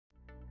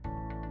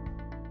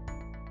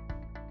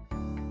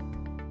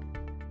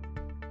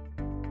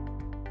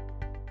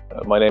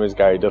My name is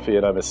Garry Duffy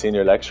and I'm a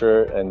senior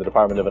lecturer in the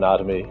Department of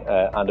Anatomy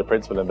and a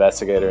principal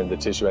investigator in the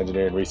Tissue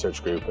Engineering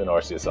Research Group in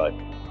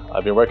RCSI.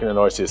 I've been working in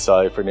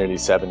RCSI for nearly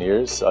 7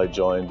 years. I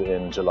joined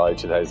in July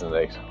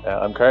 2008.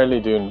 I'm currently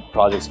doing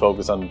projects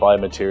focused on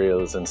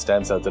biomaterials and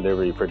stem cell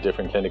delivery for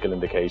different clinical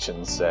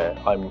indications.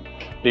 I'm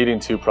leading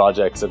 2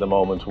 projects at the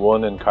moment,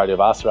 one in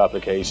cardiovascular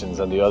applications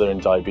and the other in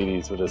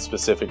diabetes with a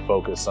specific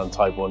focus on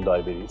type 1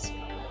 diabetes.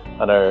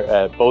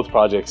 And both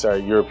projects are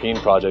European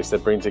projects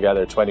that bring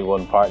together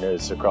 21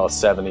 partners across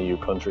 7 EU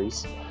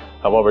countries.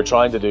 And what we're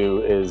trying to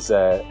do is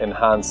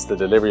enhance the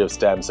delivery of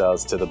stem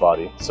cells to the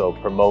body, so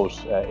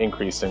promote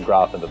increased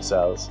engraftment of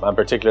cells, and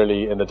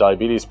particularly in the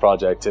diabetes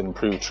project,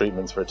 improve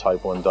treatments for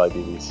type 1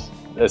 diabetes.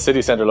 The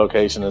city centre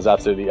location is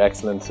absolutely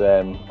excellent.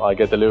 I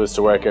get the Lewis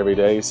to work every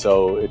day,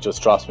 so it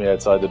just drops me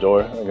outside the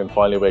door. I can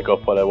finally wake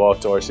up while I walk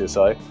to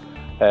RCSI.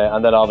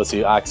 And then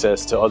obviously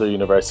access to other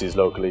universities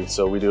locally,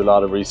 so we do a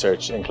lot of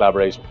research in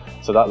collaboration,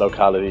 so that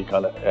locality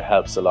it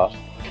helps a lot.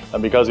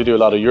 And because we do a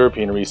lot of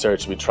European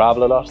research, we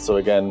travel a lot, so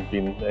again,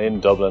 being in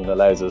Dublin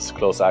allows us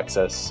close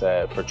access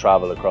for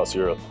travel across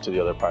Europe to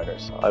the other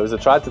partners. I was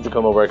attracted to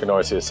come and work in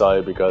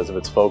RCSI because of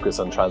its focus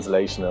on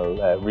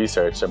translational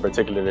research and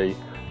particularly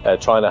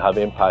trying to have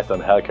impact on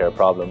healthcare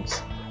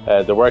problems.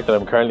 The work that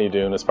I'm currently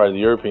doing as part of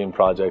the European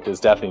project is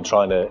definitely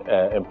trying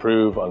to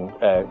improve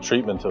on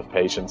treatment of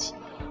patients.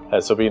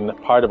 So being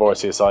part of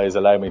RCSI has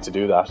allowed me to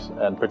do that,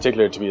 and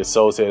particularly to be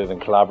associated and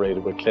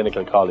collaborated with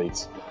clinical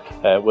colleagues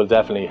will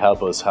definitely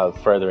help us have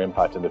further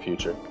impact in the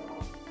future.